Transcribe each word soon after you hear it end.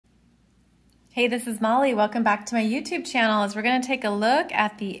Hey, this is Molly. Welcome back to my YouTube channel as we're going to take a look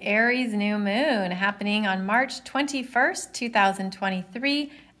at the Aries New Moon happening on March 21st,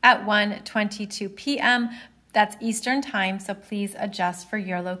 2023 at 1:22 p.m. That's Eastern time, so please adjust for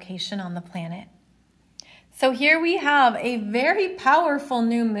your location on the planet. So here we have a very powerful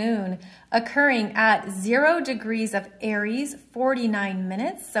new moon occurring at 0 degrees of Aries, 49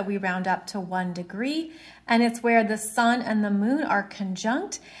 minutes. So we round up to 1 degree, and it's where the sun and the moon are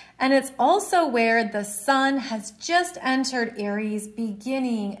conjunct. And it's also where the sun has just entered Aries,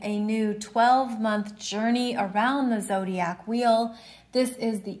 beginning a new 12-month journey around the zodiac wheel. This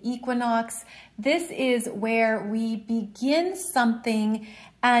is the equinox. This is where we begin something.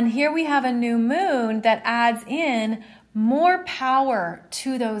 And here we have a new moon that adds in more power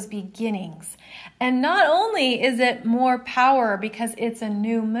to those beginnings. And not only is it more power because it's a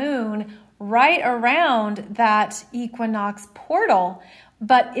new moon right around that equinox portal,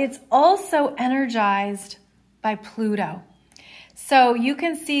 but it's also energized by Pluto. So you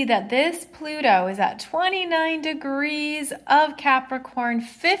can see that this Pluto is at 29 degrees of Capricorn,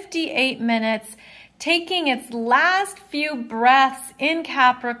 58 minutes, taking its last few breaths in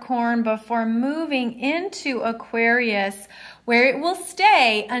Capricorn before moving into Aquarius, where it will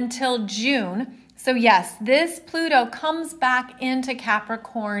stay until June. So yes, this Pluto comes back into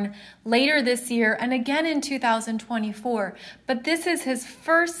Capricorn later this year and again in 2024. But this is his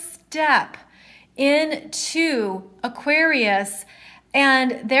first step into Aquarius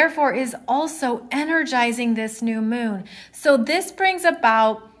and therefore is also energizing this new moon. So this brings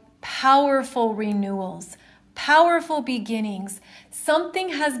about powerful renewals, powerful beginnings. Something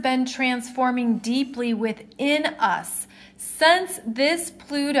has been transforming deeply within us since this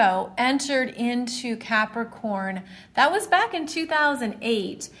Pluto entered into Capricorn. That was back in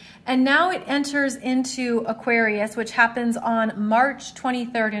 2008. And now it enters into Aquarius, which happens on March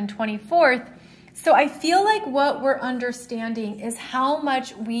 23rd and 24th. So I feel like what we're understanding is how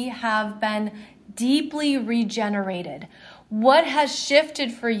much we have been deeply regenerated. What has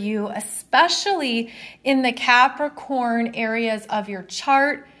shifted for you, especially in the Capricorn areas of your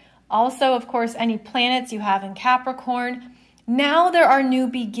chart. Also, of course, any planets you have in Capricorn. Now there are new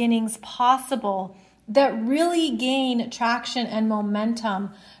beginnings possible that really gain traction and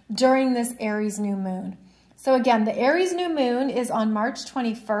momentum during this Aries new moon. So again, the Aries new moon is on March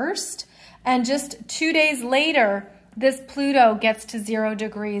 21st, and just 2 days later, this Pluto gets to 0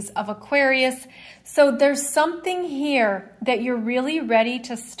 degrees of Aquarius. So there's something here that you're really ready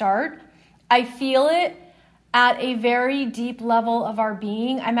to start. I feel it at a very deep level of our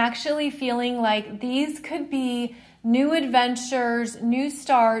being. I'm actually feeling like these could be new adventures, new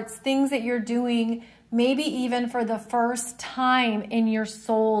starts, things that you're doing, maybe even for the first time in your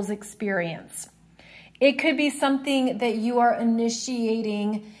soul's experience. It could be something that you are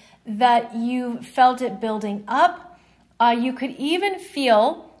initiating, that you felt it building up. You could even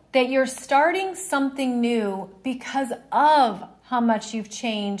feel that you're starting something new because of how much you've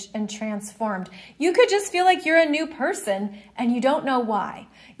changed and transformed. You could just feel like you're a new person and you don't know why.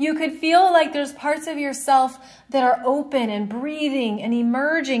 You could feel like there's parts of yourself that are open and breathing and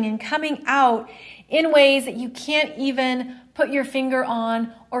emerging and coming out in ways that you can't even put your finger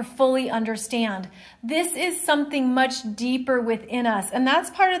on or fully understand. This is something much deeper within us, and that's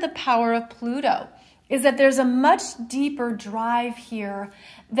part of the power of Pluto, is that there's a much deeper drive here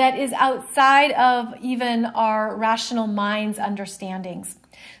that is outside of even our rational mind's understandings.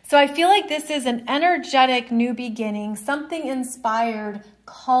 So I feel like this is an energetic new beginning, something inspired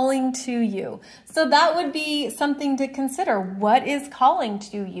calling to you. So that would be something to consider. What is calling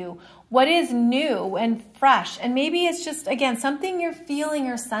to you? What is new and fresh? And maybe it's just, again, something you're feeling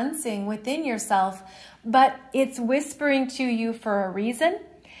or sensing within yourself, but it's whispering to you for a reason.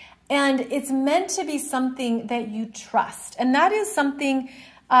 And it's meant to be something that you trust. And that is something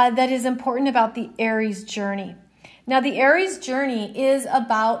that is important about the Aries journey. Now, the Aries journey is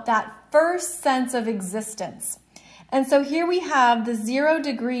about that first sense of existence. And so here we have the 0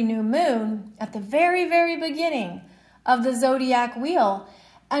 degree new moon at the very, very beginning of the zodiac wheel.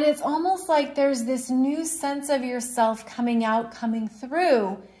 And it's almost like there's this new sense of yourself coming out, coming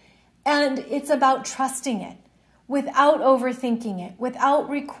through. And it's about trusting it, without overthinking it, without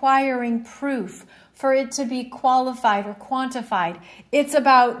requiring proof for it to be qualified or quantified. It's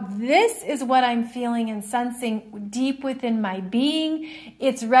about, this is what I'm feeling and sensing deep within my being.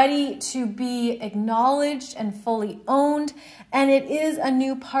 It's ready to be acknowledged and fully owned. And it is a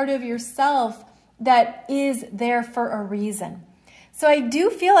new part of yourself that is there for a reason. So I do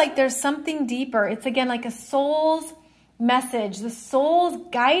feel like there's something deeper. It's again like a soul's message. The soul's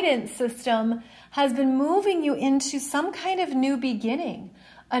guidance system has been moving you into some kind of new beginning,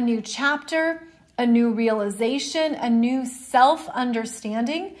 a new chapter, a new realization, a new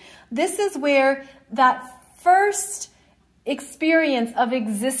self-understanding. This is where that first experience of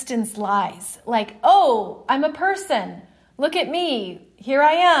existence lies. Like, oh, I'm a person. Look at me. Here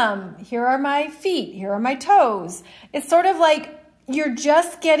I am. Here are my feet. Here are my toes. It's sort of like you're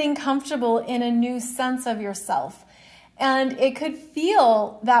just getting comfortable in a new sense of yourself. And it could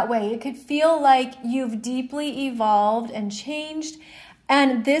feel that way. It could feel like you've deeply evolved and changed.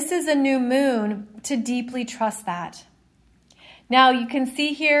 And this is a new moon to deeply trust that. Now you can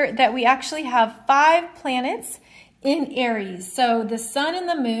see here that we actually have 5 planets in Aries. So the sun and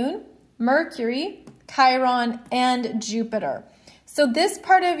the moon, Mercury, Chiron, and Jupiter. So this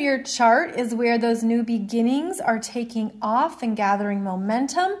part of your chart is where those new beginnings are taking off and gathering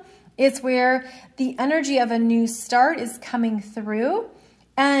momentum. It's where the energy of a new start is coming through.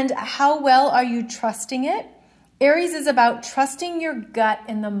 And how well are you trusting it? Aries is about trusting your gut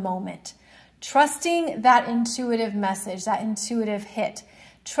in the moment. Trusting that intuitive message, that intuitive hit.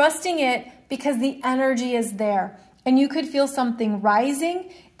 Trusting it because the energy is there. And you could feel something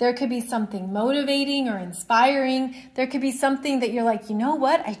rising. There could be something motivating or inspiring. There could be something that you're like, you know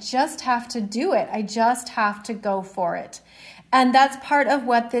what? I just have to do it. I just have to go for it. And that's part of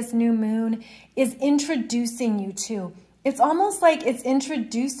what this new moon is introducing you to. It's almost like it's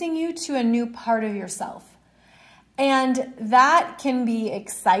introducing you to a new part of yourself. And that can be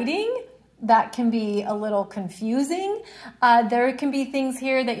exciting. That can be a little confusing. There can be things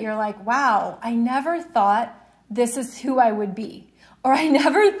here that you're like, wow, I never thought this is who I would be. Or I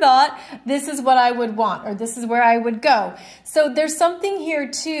never thought this is what I would want, or this is where I would go. So there's something here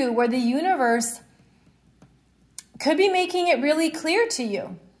too where the universe could be making it really clear to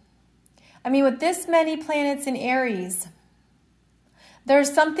you. I mean, with this many planets in Aries,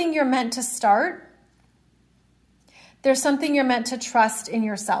 there's something you're meant to start. There's something you're meant to trust in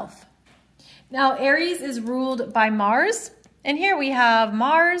yourself. Now, Aries is ruled by Mars. And here we have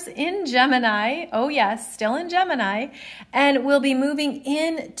Mars in Gemini. Oh yes, still in Gemini. And we'll be moving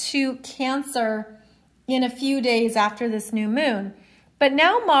into Cancer in a few days after this new moon. But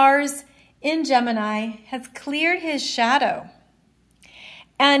now Mars in Gemini has cleared his shadow.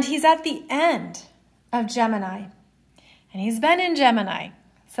 And he's at the end of Gemini. And he's been in Gemini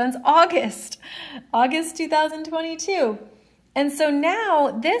since August 2022. And so now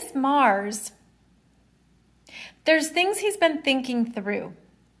this Mars, there's things he's been thinking through.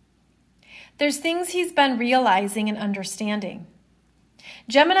 There's things he's been realizing and understanding.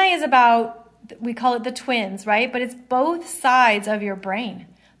 Gemini is about, we call it the twins, right? But it's both sides of your brain,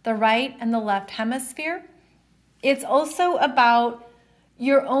 the right and the left hemisphere. It's also about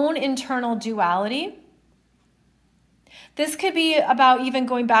your own internal duality. This could be about even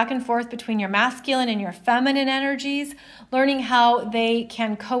going back and forth between your masculine and your feminine energies, learning how they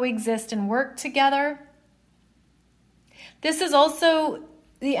can coexist and work together. This is also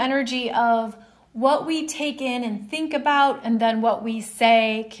the energy of what we take in and think about, and then what we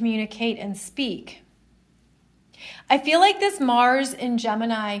say, communicate, and speak. I feel like this Mars in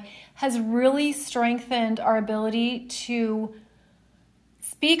Gemini has really strengthened our ability to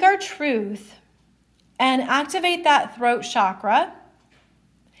speak our truth and activate that throat chakra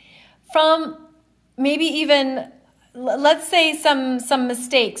from maybe even, let's say, some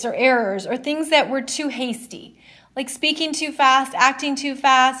mistakes or errors or things that were too hasty. Like speaking too fast, acting too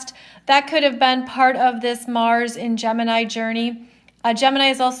fast. That could have been part of this Mars in Gemini journey.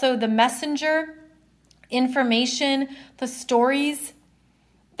 Gemini is also the messenger, information, the stories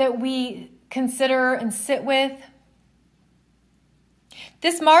that we consider and sit with.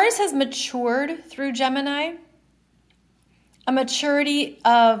 This Mars has matured through Gemini, a maturity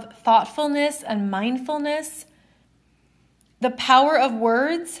of thoughtfulness and mindfulness, the power of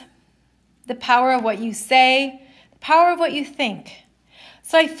words, the power of what you say, power of what you think.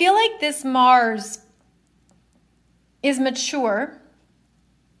 So I feel like this Mars is mature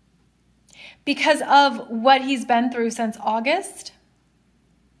because of what he's been through since August.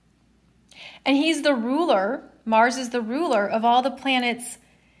 And he's the ruler, Mars is the ruler of all the planets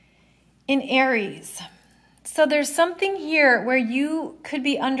in Aries. So there's something here where you could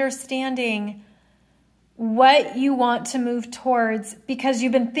be understanding what you want to move towards because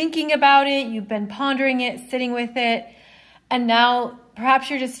you've been thinking about it, you've been pondering it, sitting with it, and now perhaps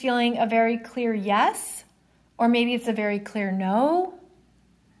you're just feeling a very clear yes, or maybe it's a very clear no.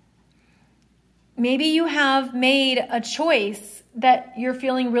 Maybe you have made a choice that you're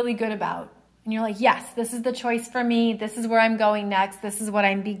feeling really good about, and you're like, yes, this is the choice for me, this is where I'm going next, this is what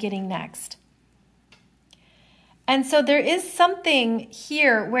I'm beginning next. And so there is something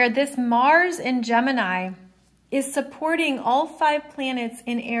here where this Mars in Gemini is supporting all 5 planets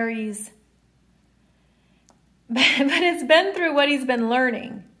in Aries. But it's been through what he's been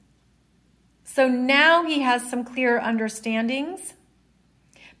learning. So now he has some clear understandings.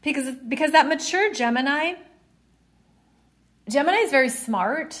 Because that mature Gemini is very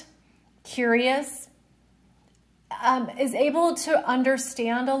smart, curious, is able to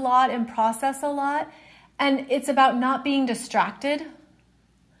understand a lot and process a lot. And it's about not being distracted,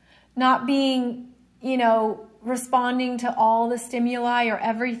 not being, responding to all the stimuli or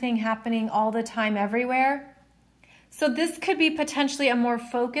everything happening all the time everywhere. So this could be potentially a more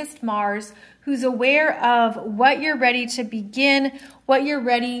focused Mars who's aware of what you're ready to begin, what you're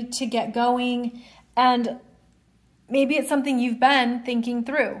ready to get going, and maybe it's something you've been thinking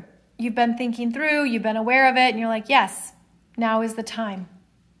through. You've been thinking through, you've been aware of it, and you're like, yes, now is the time.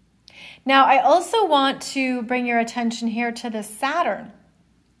 Now, I also want to bring your attention here to this Saturn,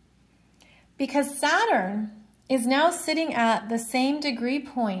 because Saturn is now sitting at the same degree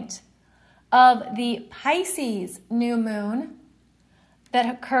point of the Pisces new moon that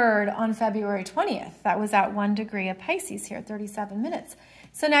occurred on February 20th. That was at 1 degree of Pisces here, 37 minutes.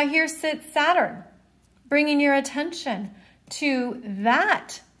 So now here sits Saturn, bringing your attention to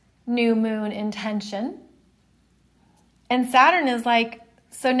that new moon intention. And Saturn is like,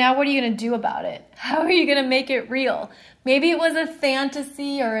 so now what are you going to do about it? How are you going to make it real? Maybe it was a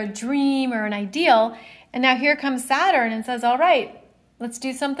fantasy or a dream or an ideal. And now here comes Saturn and says, all right, let's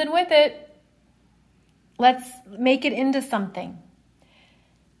do something with it. Let's make it into something.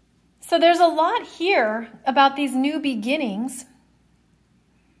 So there's a lot here about these new beginnings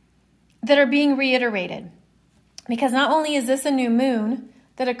that are being reiterated. Because not only is this a new moon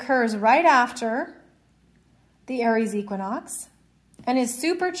that occurs right after the Aries Equinox and is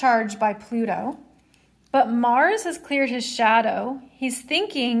supercharged by Pluto, but Mars has cleared his shadow. He's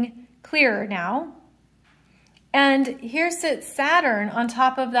thinking clearer now. And here sits Saturn on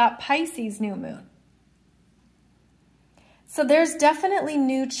top of that Pisces new moon. So there's definitely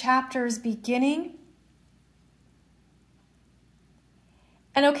new chapters beginning.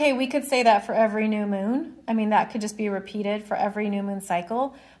 And okay, we could say that for every new moon. I mean, that could just be repeated for every new moon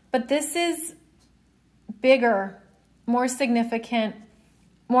cycle. But this is bigger, more significant,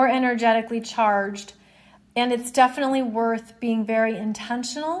 more energetically charged. And it's definitely worth being very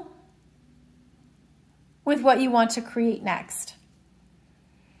intentional with what you want to create next.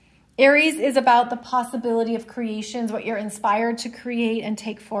 Aries is about the possibility of creations, what you're inspired to create and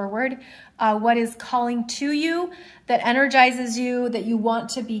take forward, what is calling to you, that energizes you, that you want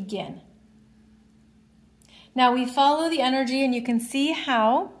to begin. Now we follow the energy and you can see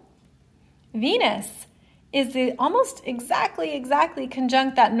how Venus is almost exactly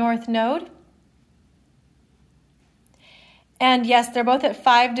conjunct that north node. And yes, they're both at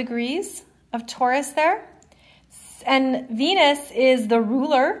 5 degrees of Taurus there. And Venus is the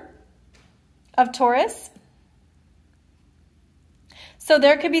ruler of Taurus. So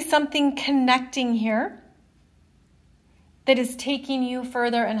there could be something connecting here that is taking you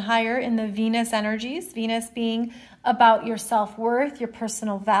further and higher in the Venus energies. Venus being about your self-worth, your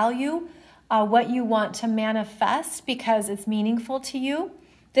personal value, what you want to manifest because it's meaningful to you.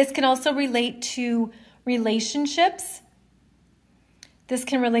 This can also relate to relationships. This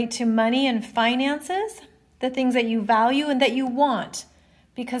can relate to money and finances, the things that you value and that you want.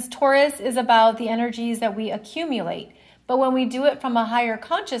 Because Taurus is about the energies that we accumulate. But when we do it from a higher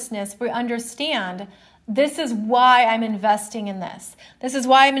consciousness, we understand this is why I'm investing in this. This is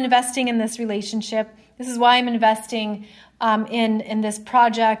why I'm investing in this relationship. This is why I'm investing in this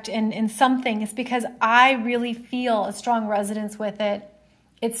project, in something. It's because I really feel a strong resonance with it.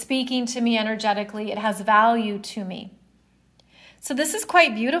 It's speaking to me energetically. It has value to me. So this is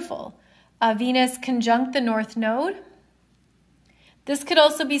quite beautiful. Venus conjunct the North Node. This could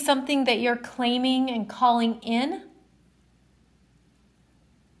also be something that you're claiming and calling in.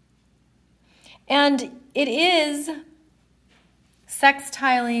 And it is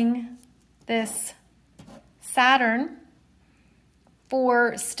sextiling this Saturn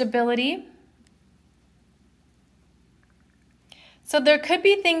for stability. So there could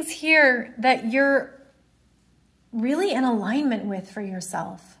be things here that you're really in alignment with for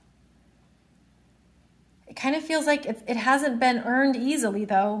yourself. It kind of feels like it hasn't been earned easily,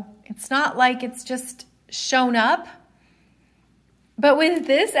 though. It's not like it's just shown up. But with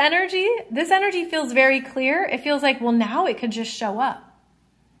this energy feels very clear. It feels like, well, now it could just show up.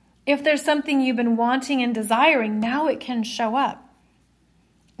 If there's something you've been wanting and desiring, now it can show up.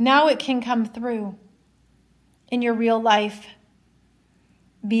 Now it can come through in your real life.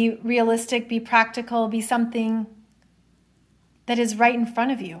 Be realistic, be practical, be something that is right in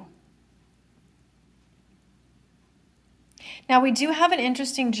front of you. Now, we do have an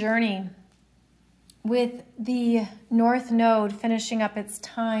interesting journey with the North Node finishing up its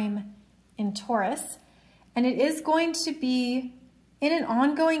time in Taurus. And it is going to be in an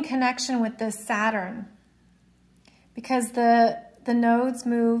ongoing connection with this Saturn, because the nodes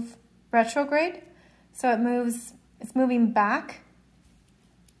move retrograde. So it's moving back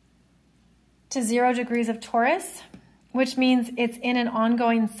to 0 degrees of Taurus, which means it's in an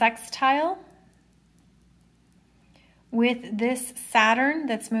ongoing sextile with this Saturn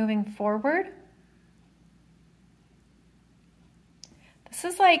that's moving forward. This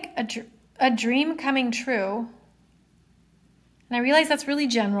is like a dream coming true. And I realize that's really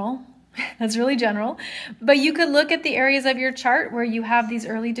general. That's really general. But you could look at the areas of your chart where you have these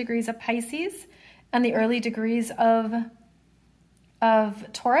early degrees of Pisces and the early degrees of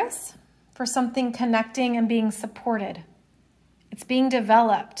Taurus for something connecting and being supported. It's being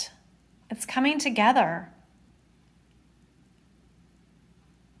developed. It's coming together.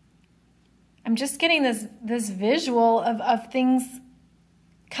 I'm just getting this visual of things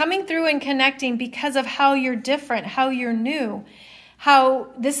coming through and connecting because of how you're different, how you're new,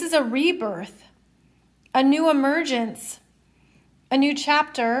 how this is a rebirth, a new emergence, a new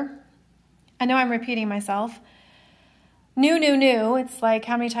chapter. I know I'm repeating myself. New, new, new. It's like,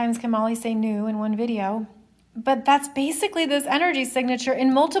 how many times can Molly say new in one video? But that's basically this energy signature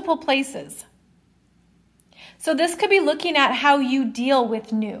in multiple places. So this could be looking at how you deal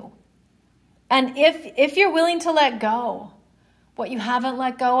with new. And if you're willing to let go, what you haven't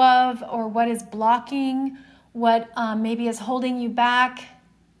let go of, or what is blocking, what maybe is holding you back,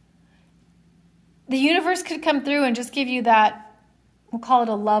 the universe could come through and just give you that, we'll call it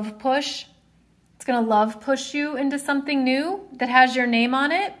a love push. It's going to love push you into something new that has your name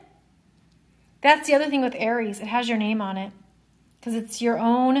on it. That's the other thing with Aries. It has your name on it because it's your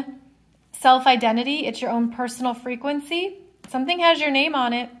own self-identity. It's your own personal frequency. Something has your name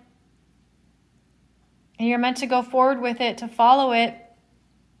on it. And you're meant to go forward with it, to follow it,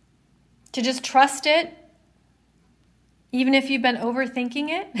 to just trust it, even if you've been overthinking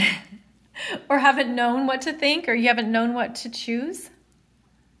it or haven't known what to think, or you haven't known what to choose.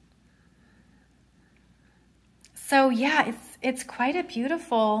 So yeah, it's quite a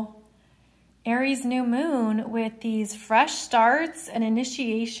beautiful Aries new moon with these fresh starts and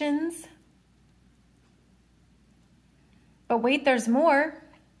initiations. But wait, there's more.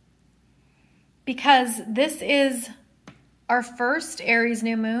 Because this is our first Aries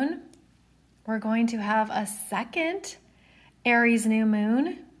new moon, we're going to have a second Aries new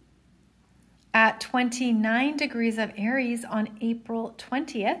moon at 29 degrees of Aries on April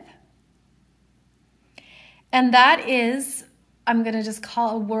 20th. And that is, I'm going to just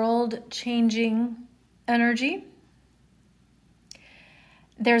call a world-changing energy.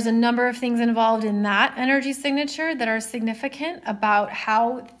 There's a number of things involved in that energy signature that are significant about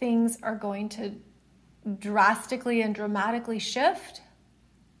how things are going to drastically and dramatically shift.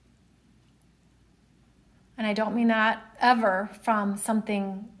 And I don't mean that ever from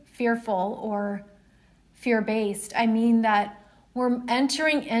something fearful or fear-based. I mean that we're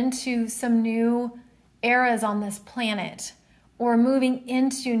entering into some new eras on this planet, or moving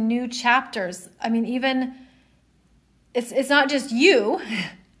into new chapters. I mean, even it's not just you.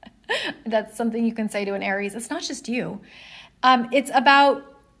 That's something you can say to an Aries. It's not just you. It's about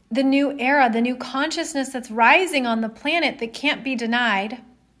the new era, the new consciousness that's rising on the planet that can't be denied.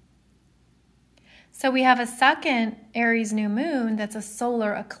 So we have a second Aries new moon that's a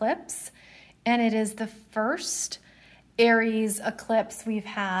solar eclipse, and it is the first Aries eclipse we've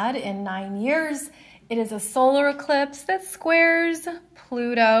had in 9 years. It is a solar eclipse that squares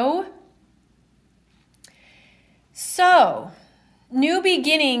Pluto. So, new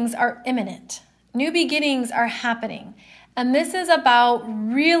beginnings are imminent. New beginnings are happening. And this is about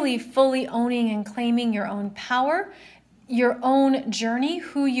really fully owning and claiming your own power, your own journey,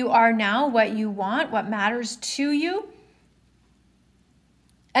 who you are now, what you want, what matters to you,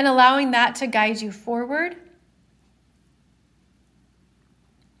 and allowing that to guide you forward.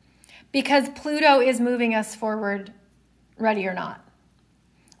 Because Pluto is moving us forward, ready or not.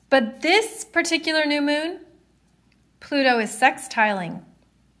 But this particular new moon, Pluto is sextiling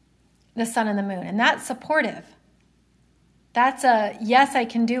the sun and the moon, and that's supportive. That's a, yes, I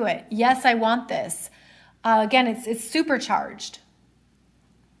can do it. Yes, I want this. Again, it's supercharged.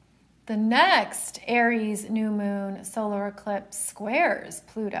 The next Aries new moon solar eclipse squares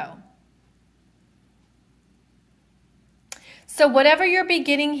Pluto. So whatever you're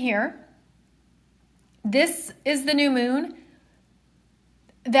beginning here, this is the new moon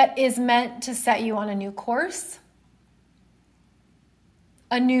that is meant to set you on a new course,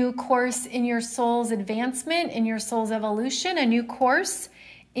 a new course in your soul's advancement, in your soul's evolution, a new course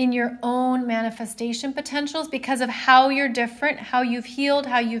in your own manifestation potentials because of how you're different, how you've healed,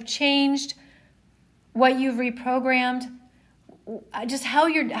 how you've changed, what you've reprogrammed, just how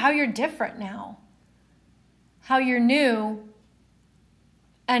you're different now, how you're new.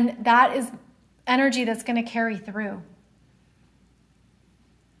 And that is energy that's going to carry through.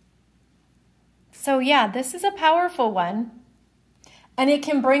 So yeah, this is a powerful one. And it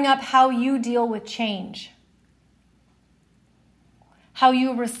can bring up how you deal with change, how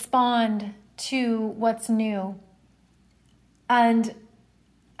you respond to what's new, and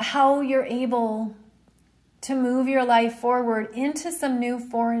how you're able to move your life forward into some new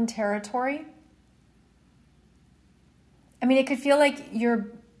foreign territory. I mean, it could feel like you're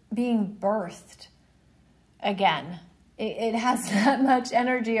being birthed again. It has that much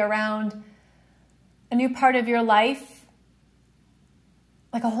energy around a new part of your life,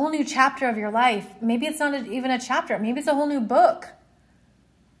 like a whole new chapter of your life. Maybe it's not even a chapter. Maybe it's a whole new book.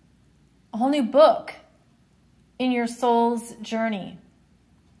 A whole new book in your soul's journey.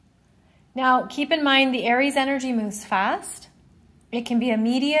 Now, keep in mind the Aries energy moves fast. It can be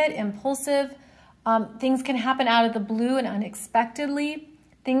immediate, impulsive. Things can happen out of the blue and unexpectedly.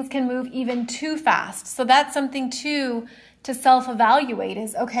 Things can move even too fast. So that's something too to self-evaluate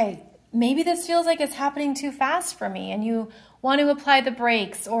is, okay, maybe this feels like it's happening too fast for me, and you want to apply the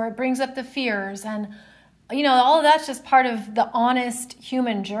brakes, or it brings up the fears, and you know, all of that's just part of the honest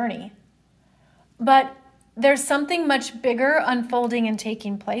human journey. But there's something much bigger unfolding and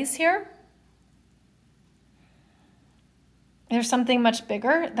taking place here. There's something much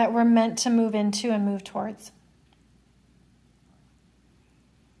bigger that we're meant to move into and move towards.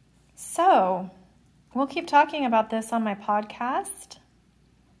 So we'll keep talking about this on my podcast.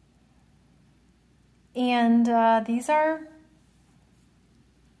 And these are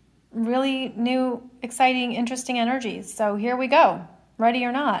really new, exciting, interesting energies. So here we go. Ready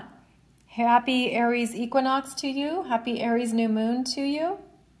or not. Happy Aries Equinox to you. Happy Aries New Moon to you.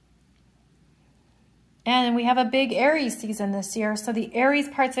 And we have a big Aries season this year. So the Aries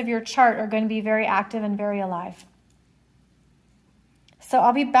parts of your chart are going to be very active and very alive. So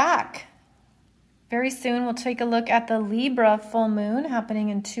I'll be back very soon. We'll take a look at the Libra full moon happening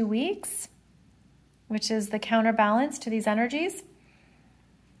in 2 weeks, which is the counterbalance to these energies.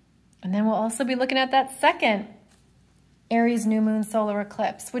 And then we'll also be looking at that second Aries New Moon solar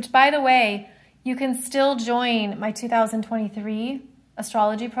eclipse, which, by the way, you can still join my 2023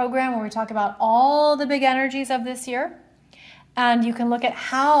 astrology program where we talk about all the big energies of this year. And you can look at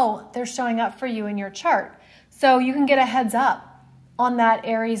how they're showing up for you in your chart. So you can get a heads up on that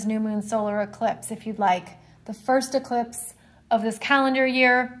Aries New Moon solar eclipse if you'd like. The first eclipse of this calendar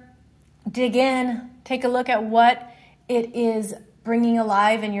year. Dig in, take a look at what it is bringing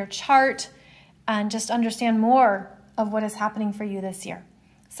alive in your chart, and just understand more of what is happening for you this year.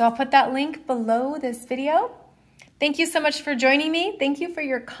 So I'll put that link below this video. Thank you so much for joining me. Thank you for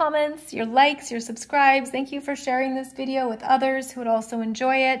your comments, your likes, your subscribes. Thank you for sharing this video with others who would also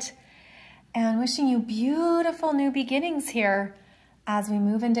enjoy it. And wishing you beautiful new beginnings here as we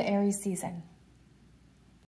move into Aries season.